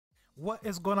What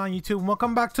is going on, YouTube?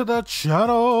 Welcome back to the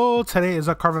channel. Today is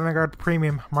a Cardfight Vanguard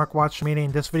premium mark watch, meaning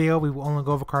in this video we will only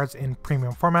go over cards in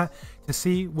premium format to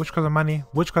see which cards are money,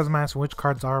 which cards are minus, and which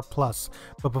cards are plus.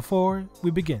 But before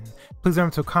we begin, please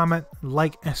remember to comment,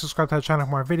 like, and subscribe to the channel for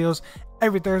more videos.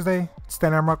 Every Thursday,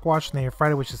 standard mark watch, and every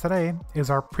Friday, which is today, is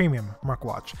our premium mark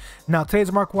watch. Now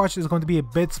today's mark watch is going to be a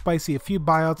bit spicy. A few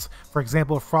buyouts, for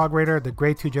example, Frog Raider, the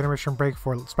Grade 2 generation break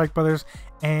for Spike Brothers,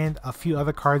 and a few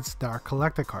other cards that are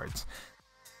collector cards.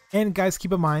 And guys,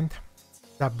 keep in mind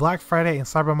that Black Friday and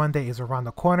Cyber Monday is around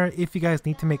the corner. If you guys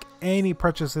need to make any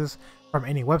purchases from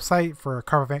any website for a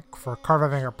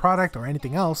Cardfight Vanguard product or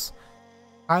anything else,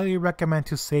 I highly recommend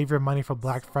to save your money for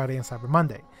Black Friday and Cyber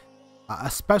Monday.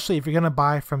 Especially if you're gonna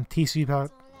buy from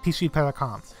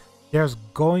tcgplay.com. There's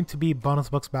going to be bonus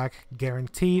books back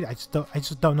guaranteed. I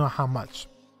just don't know how much.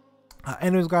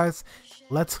 Anyways, guys,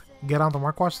 let's get on the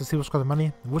mark watch to see which cards are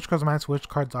money, which cards are minus, which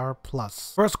cards are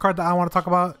plus. First card that I want to talk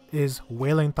about is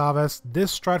Wailing Thavis.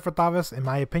 This stride for Thavis, in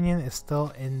my opinion, is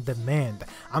still in demand.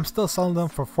 I'm still selling them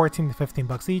for 14 to 15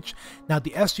 bucks each. Now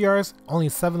the SGRs, only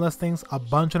 7 listings, a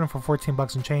bunch of them for 14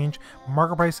 bucks and change.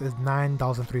 Market price is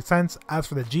 $9.03. As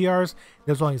for the GRs,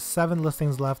 there's only 7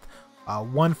 listings left,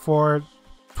 one for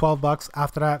 12 bucks.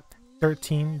 After that,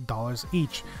 $13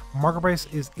 each. Market price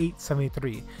is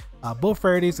 $8.73. Both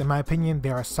rarities, in my opinion, they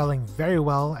are selling very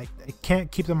well. I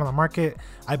can't keep them on the market.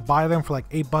 I buy them for like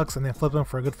 8 bucks and then flip them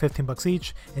for a good 15 bucks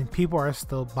each, and people are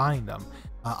still buying them.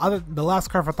 The last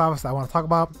card for Thavis that I want to talk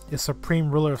about is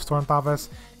Supreme Ruler of Storm Thavis.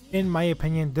 In my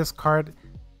opinion, this card,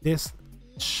 it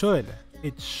should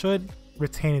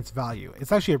retain its value.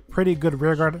 It's actually a pretty good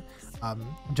rearguard.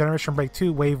 Generation Break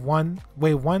 2, wave 1,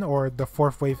 or the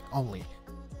 4th wave only.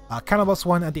 Counterblast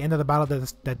 1 at the end of the battle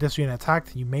that this unit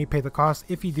attacked, you may pay the cost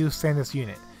if you do stand this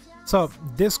unit. So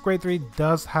this grade 3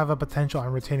 does have a potential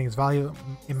on retaining its value.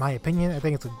 In my opinion, I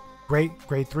think it's a great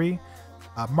grade 3.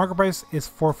 Market price is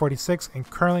 $4.46, and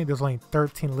currently there's only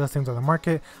 13 listings on the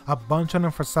market, a bunch of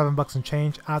them for 7 bucks and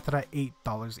change, after that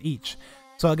 $8 each.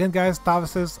 So again, guys,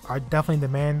 Thavises are definitely in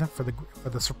demand for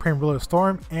the Supreme Ruler of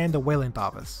Storm and the Wailing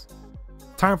Thavis.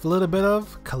 Time for a little bit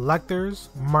of collector's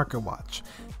market watch.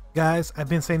 Guys, I've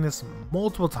been saying this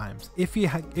multiple times. If you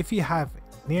have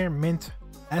near mint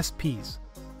SPs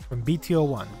from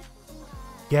BT01,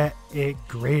 get it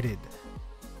graded.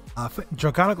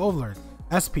 Draconic Overlord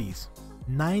SPs,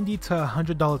 $90 to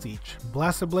 $100 each.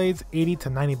 Blaster Blades, 80 to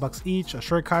 90 bucks each.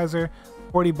 Assured Kaiser,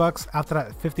 40 bucks. After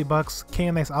that, 50 bucks.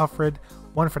 King Nice Alfred,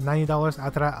 one for $90.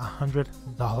 After that,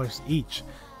 $100 each.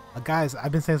 Guys,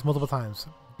 I've been saying this multiple times.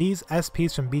 These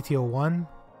SPs from BT01,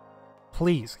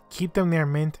 please keep them near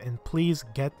mint and please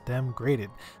get them graded.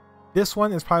 This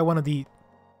one is probably one of the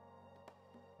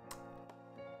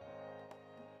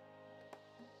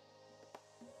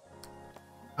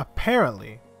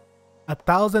apparently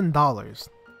 $1,000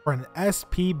 for an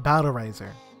SP Battle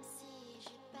Riser.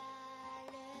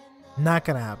 Not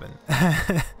gonna happen.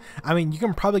 I mean, you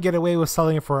can probably get away with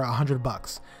selling it for 100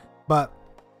 bucks, but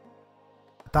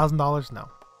 $1,000, no.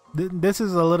 This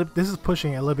is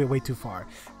pushing it a little bit way too far.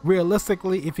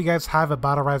 Realistically, if you guys have a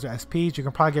Battle Riser SPs, you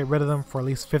can probably get rid of them for at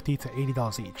least $50 to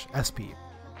 $80 each SP.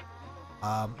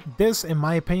 This, in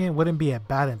my opinion, wouldn't be a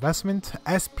bad investment.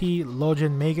 SP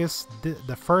Logan Magus,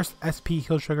 the first SP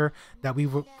heal trigger that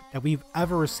we've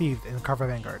ever received in Cardfight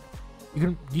Vanguard.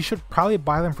 You should probably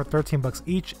buy them for 13 bucks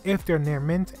each if they're near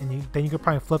mint, and then you could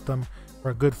probably flip them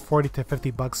for a good 40 to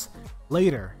 50 bucks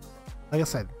later. Like I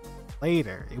said,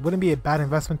 later. It wouldn't be a bad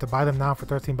investment to buy them now for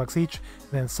 13 bucks each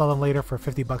and then sell them later for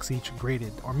 50 bucks each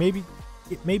graded, or maybe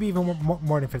even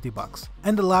more than 50 bucks.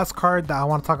 And the last card that I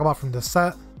want to talk about from this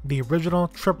set, the original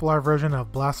RRR version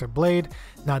of Blaster Blade.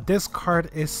 Now this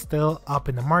card is still up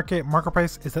in the market. Market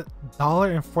price is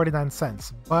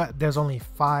 $1.49, but there's only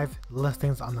 5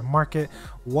 listings on the market.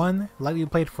 One lightly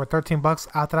played for 13 bucks,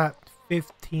 after that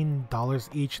 $15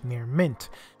 each near mint.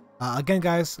 Again,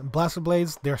 guys, Blaster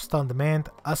Blades, they're still in demand,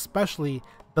 especially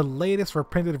the latest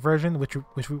reprinted version, which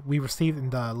we received in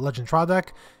the Legend Trial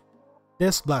deck.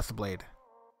 This Blaster Blade,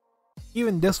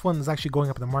 even this one is actually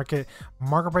going up in the market.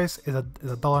 Market price is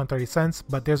 $1.30,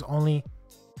 but there's only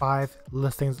 5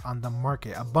 listings on the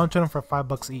market, a bunch of them for 5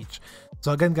 bucks each.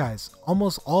 So again, guys,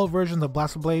 almost all versions of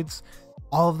Blaster Blades,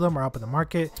 all of them are up in the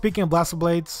market. Speaking of Blaster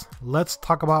Blades, let's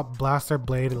talk about Blaster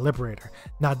Blade Liberator.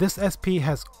 Now this SP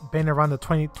has been around the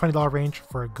 $20 range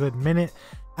for a good minute.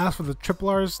 As for the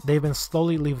triple Rs, they've been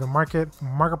slowly leaving the market.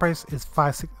 Market price is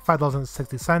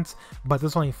 $5.60, but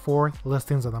there's only 4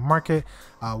 listings on the market.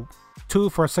 2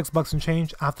 for $6 and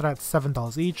change, after that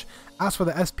 $7 each. As for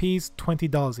the SPs,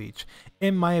 $20 each.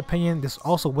 In my opinion, this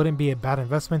also wouldn't be a bad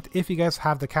investment. If you guys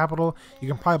have the capital, you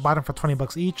can probably buy them for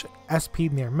 $20 each, SP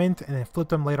near mint, and then flip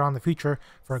them later on in the future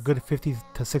for a good $50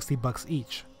 to $60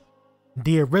 each.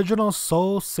 The original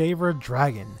Soul Saver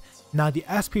Dragon. Now the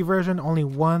SP version, only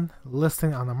 1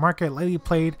 listing on the market, lately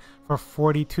played for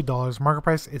 $42. Market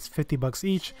price is $50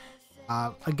 each.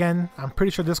 Again, I'm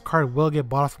pretty sure this card will get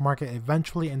bought off the market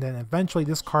eventually, and then eventually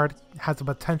this card has the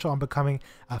potential on becoming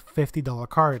a $50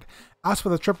 card. As for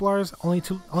the triple Rs, only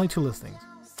two listings.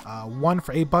 1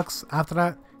 for $8, after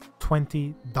that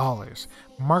 $20.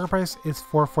 Market price is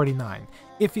 $4.49.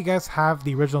 If you guys have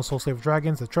the original Soul Slave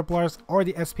Dragons, the triple Rs, or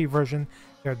the SP version,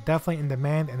 they're definitely in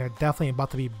demand and they're definitely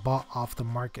about to be bought off the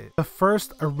market. The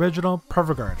first original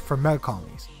Pervagard for Mega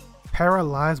Colonies,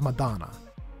 Paralyzed Madonna,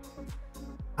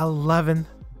 $11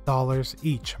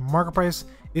 each. Market price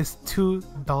is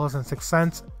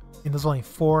 $2.06, and there's only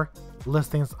 4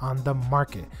 listings on the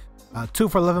market. 2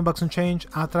 for $11 and change,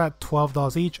 after that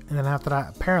 $12 each, and then after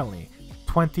that apparently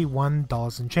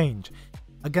 $21 and change.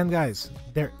 Again guys,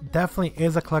 there definitely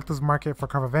is a collector's market for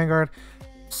Cardfight Vanguard.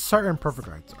 Certain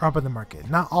Pervagards are up in the market.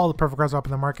 Not all the Pervagards are up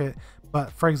in the market,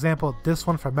 but for example, this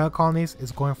one for Mega Colonies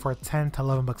is going for $10 to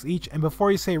 $11 each. And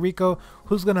before you say, Rico,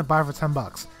 who's gonna buy for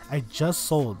 $10? I just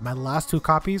sold my last 2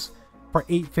 copies for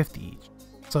 $8.50 each.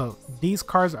 So these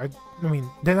cards are, I mean,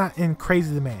 they're not in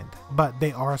crazy demand, but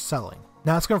they are selling.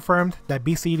 Now it's confirmed that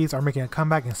BCDs are making a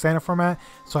comeback in standard format,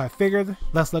 so I figured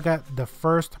let's look at the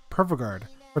first Pervagard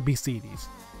for BCDs.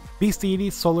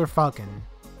 BCD Solar Falcon.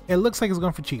 It looks like it's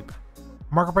going for cheap.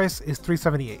 Market price is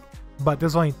 $3.78, but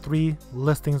there's only 3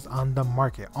 listings on the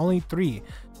market. Only 3.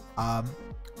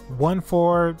 1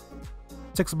 for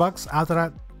 $6, after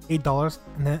that $8,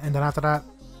 and then after that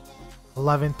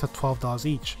 $11 to $12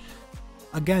 each.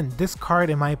 Again, this card,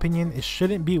 in my opinion, it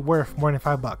shouldn't be worth more than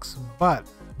 $5, but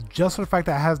just for the fact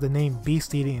that it has the name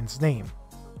BCD in its name,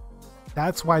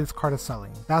 that's why this card is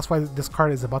selling. That's why this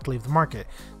card is about to leave the market.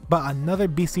 But another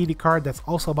BCD card that's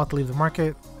also about to leave the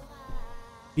market,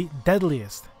 the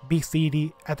deadliest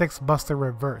BCD Ethics Buster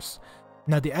Reverse.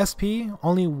 Now the SP,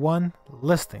 only 1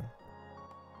 listing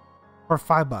for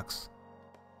 $5.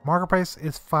 Market price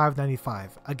is $5.95.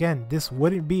 Again, this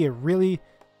wouldn't be a really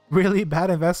bad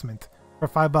investment for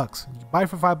 $5. You buy it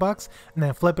for $5 and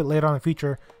then flip it later on in the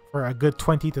future for a good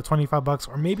 $20 to $25,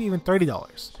 or maybe even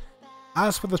 $30.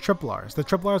 As for the triple Rs, the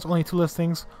triple Rs only 2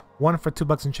 listings, 1 for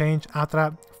 $2 and change, after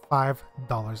that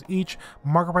 $5 each.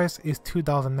 Market price is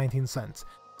 $2.19.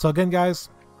 So again guys,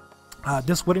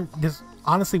 this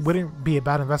honestly wouldn't be a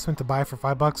bad investment to buy for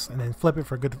 $5 and then flip it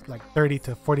for a good like $30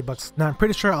 to $40. Now I'm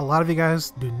pretty sure a lot of you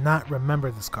guys do not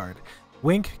remember this card.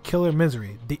 Wink Killer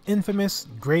Misery, the infamous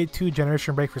grade 2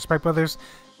 generation break for Sprite Brothers.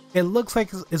 It looks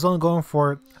like it's only going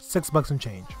for $6 and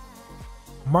change.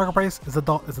 Market price is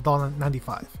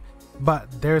 $1.95, but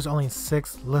there's only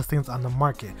 6 listings on the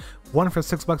market. 1 for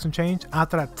 $6 and change,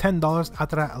 after that $10,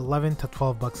 after that $11 to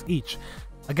 $12 each.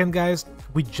 Again guys,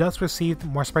 we just received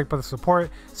more Sprite Brothers support,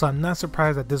 so I'm not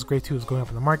surprised that this grade 2 is going up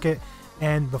in the market.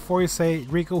 And before you say,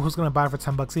 Rico, who's gonna buy for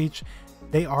 $10 each?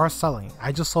 They are selling.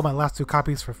 I just sold my last 2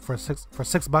 copies for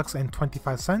 $6 and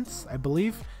 25 cents, I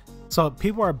believe. So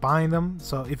people are buying them.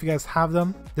 So if you guys have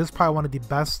them, this is probably one of the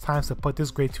best times to put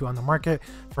this grade 2 on the market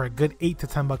for a good $8 to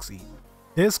 $10 each.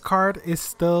 This card is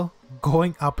still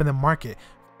going up in the market.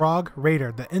 Frog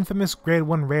Raider, the infamous grade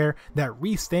 1 rare that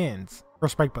restands for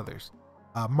Sprite Brothers.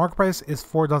 Market price is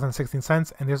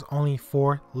 $4.16, and there's only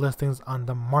 4 listings on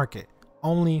the market.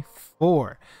 Only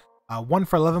 4. 1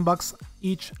 for $11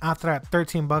 each, after that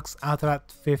 $13, after that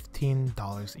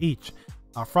 $15 each.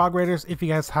 Frog Raiders, if you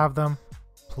guys have them,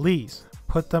 please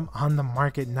put them on the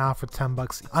market now for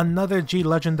 $10. Another G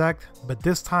Legend deck, but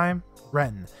this time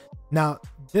Ren. Now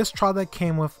this trial deck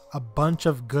came with a bunch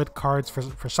of good cards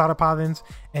for Shadow Paladins,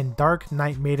 and Dark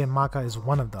Knight Maiden Maka is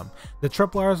one of them. The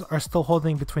triple Rs are still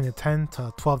holding between the $10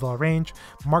 to $12 range.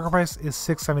 Market price is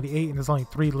 $6.78, and there's only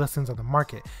 3 listings on the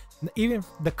market. And even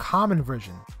the common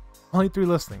version, only 3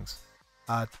 listings.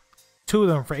 2 of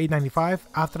them for $8.95.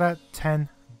 After that, $10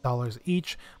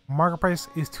 each. Market price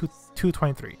is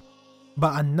 $2.23.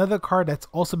 But another card that's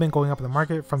also been going up in the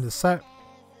market from the set,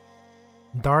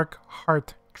 Dark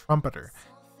Heart Trumpeter.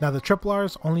 Now the triple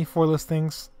Rs, only 4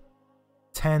 listings,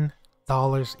 $10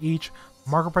 each.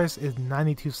 Market price is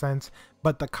 92 cents,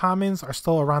 but the commons are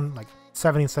still around like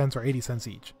 70 cents or 80 cents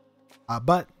each.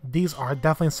 But these are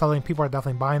definitely selling. People are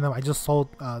definitely buying them. I just sold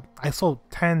I sold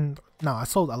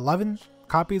 11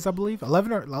 copies, I believe,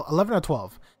 11 or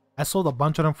 12. I sold a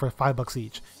bunch of them for $5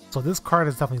 each. So this card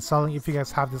is definitely selling. If you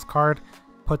guys have this card,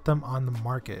 put them on the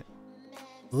market.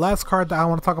 Last card that I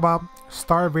want to talk about,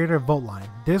 Star Vader Vote Line.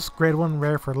 This grade 1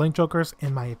 rare for Link Jokers,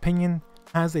 in my opinion,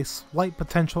 has a slight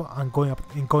potential on going up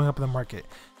in the market.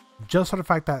 Just for the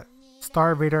fact that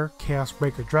Star Vader Chaos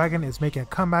Breaker Dragon is making a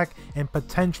comeback, and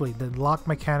potentially the lock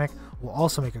mechanic will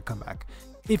also make a comeback.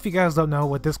 If you guys don't know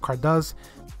what this card does,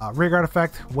 rearguard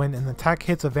effect: when an attack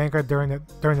hits a Vanguard during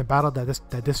the battle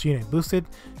that this unit boosted,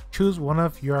 choose one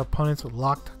of your opponent's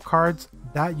locked cards.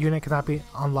 That unit cannot be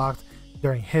unlocked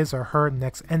during his or her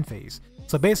next end phase.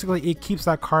 So basically, it keeps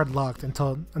that card locked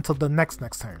until the next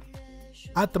turn.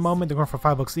 At the moment, they're going for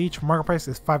 $5 each. Market price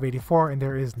is $5.84, and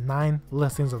there is 9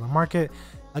 listings on the market.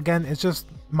 Again, it's just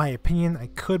my opinion. I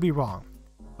could be wrong,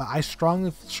 but I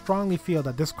strongly feel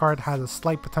that this card has a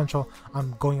slight potential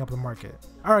on going up the market.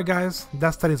 Alright guys,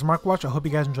 that's today's Mark Watch. I hope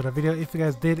you guys enjoyed the video. If you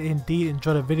guys did indeed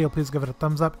enjoy the video, please give it a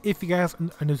thumbs up. If you guys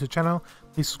are new to the channel,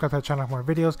 please subscribe to the channel for more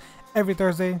videos. Every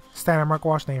Thursday, standard Mark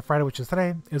Watch, and Friday, which is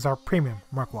today, is our premium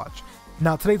Mark Watch.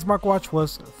 Now today's Mark Watch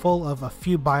was full of a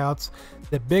few buyouts.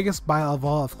 The biggest buyout of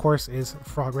all, of course, is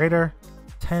Frog Raider,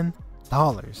 $10.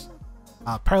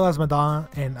 Paralyzed Madonna,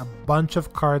 and a bunch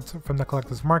of cards from the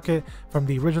collector's market from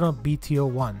the original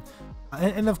BTO1.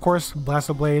 And of course,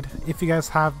 Blaster Blade. If you guys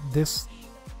have this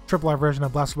AAA version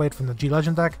of Blaster Blade from the G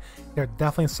Legend deck, they're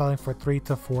definitely selling for $3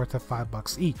 to $4 to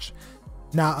 $5 each.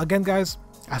 Now again guys,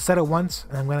 I said it once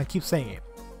and I'm going to keep saying it.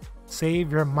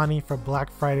 Save your money for Black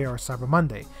Friday or Cyber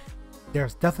Monday.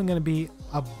 There's definitely going to be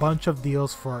a bunch of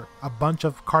deals for a bunch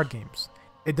of card games.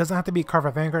 It doesn't have to be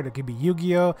Cardfight Vanguard, it could be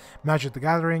Yu-Gi-Oh!, Magic the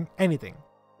Gathering, anything.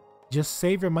 Just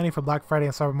save your money for Black Friday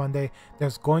and Cyber Monday.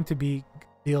 There's going to be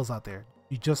deals out there.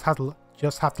 You just have to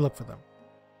look for them.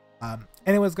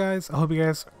 Anyways guys, I hope you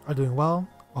guys are doing well.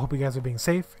 I hope you guys are being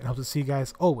safe, and I hope to see you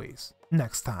guys always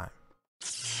next time.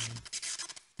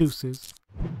 Deuces.